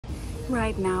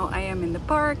Right now I am in the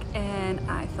park and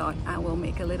I thought I will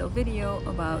make a little video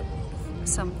about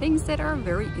some things that are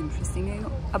very interesting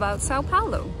about Sao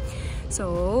Paulo.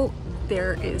 So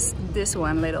there is this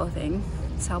one little thing.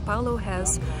 Sao Paulo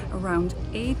has around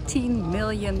 18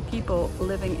 million people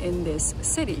living in this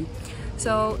city.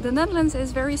 So the Netherlands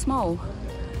is very small.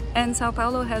 And Sao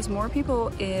Paulo has more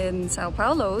people in Sao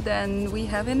Paulo than we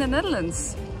have in the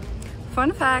Netherlands.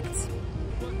 Fun fact,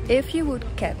 if you would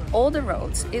cut all the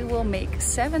roads, it will make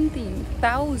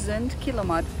 17,000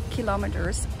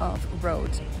 kilometers of road,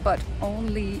 but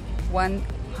only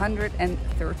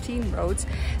 113 roads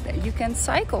that you can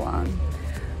cycle on.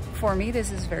 For me,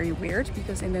 this is very weird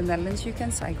because in the Netherlands you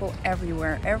can cycle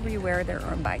everywhere. Everywhere there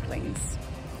are bike lanes.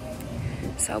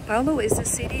 Sao Paulo is a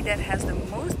city that has the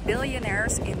most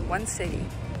billionaires in one city.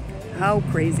 How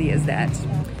crazy is that?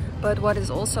 But what is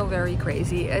also very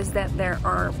crazy is that there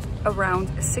are around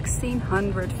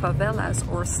 1,600 favelas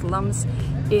or slums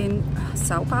in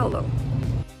Sao Paulo.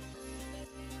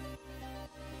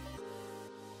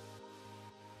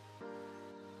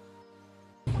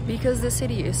 Because the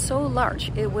city is so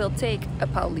large, it will take a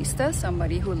Paulista,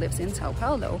 somebody who lives in Sao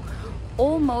Paulo,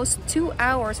 almost 2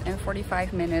 hours and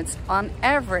 45 minutes on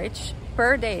average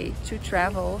per day to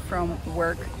travel from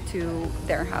work to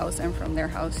their house and from their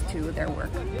house to their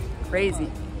work. Crazy.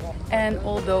 And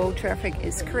although traffic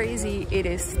is crazy, it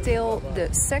is still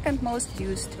the second most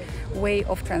used way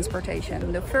of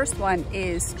transportation. The first one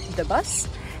is the bus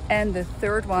and the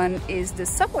third one is the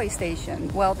subway station.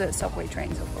 Well, the subway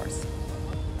trains, of course.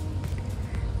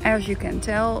 As you can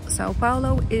tell, Sao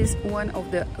Paulo is one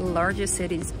of the largest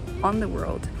cities on the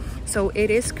world. So it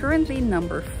is currently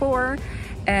number 4,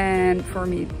 and for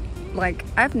me, like,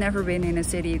 I've never been in a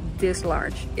city this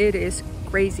large. It is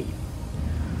crazy.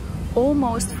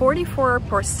 Almost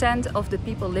 44% of the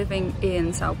people living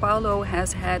in Sao Paulo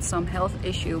has had some health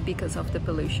issue because of the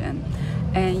pollution.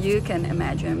 And you can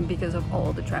imagine, because of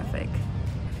all the traffic.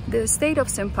 The state of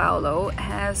São Paulo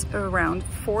has around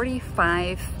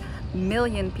 45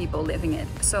 million people living in it.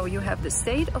 So you have the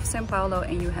state of São Paulo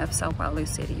and you have Sao Paulo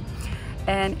city.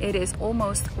 And it is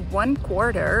almost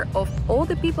 1/4 of all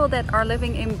the people that are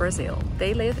living in Brazil.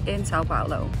 They live in Sao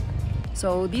Paulo.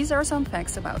 So these are some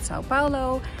facts about Sao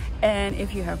Paulo. And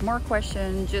if you have more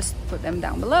questions, just put them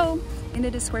down below in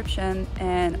the description.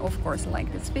 And of course,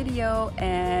 like this video.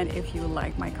 And if you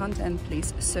like my content,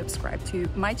 please subscribe to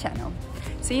my channel.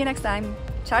 See you next time.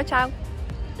 Ciao, ciao.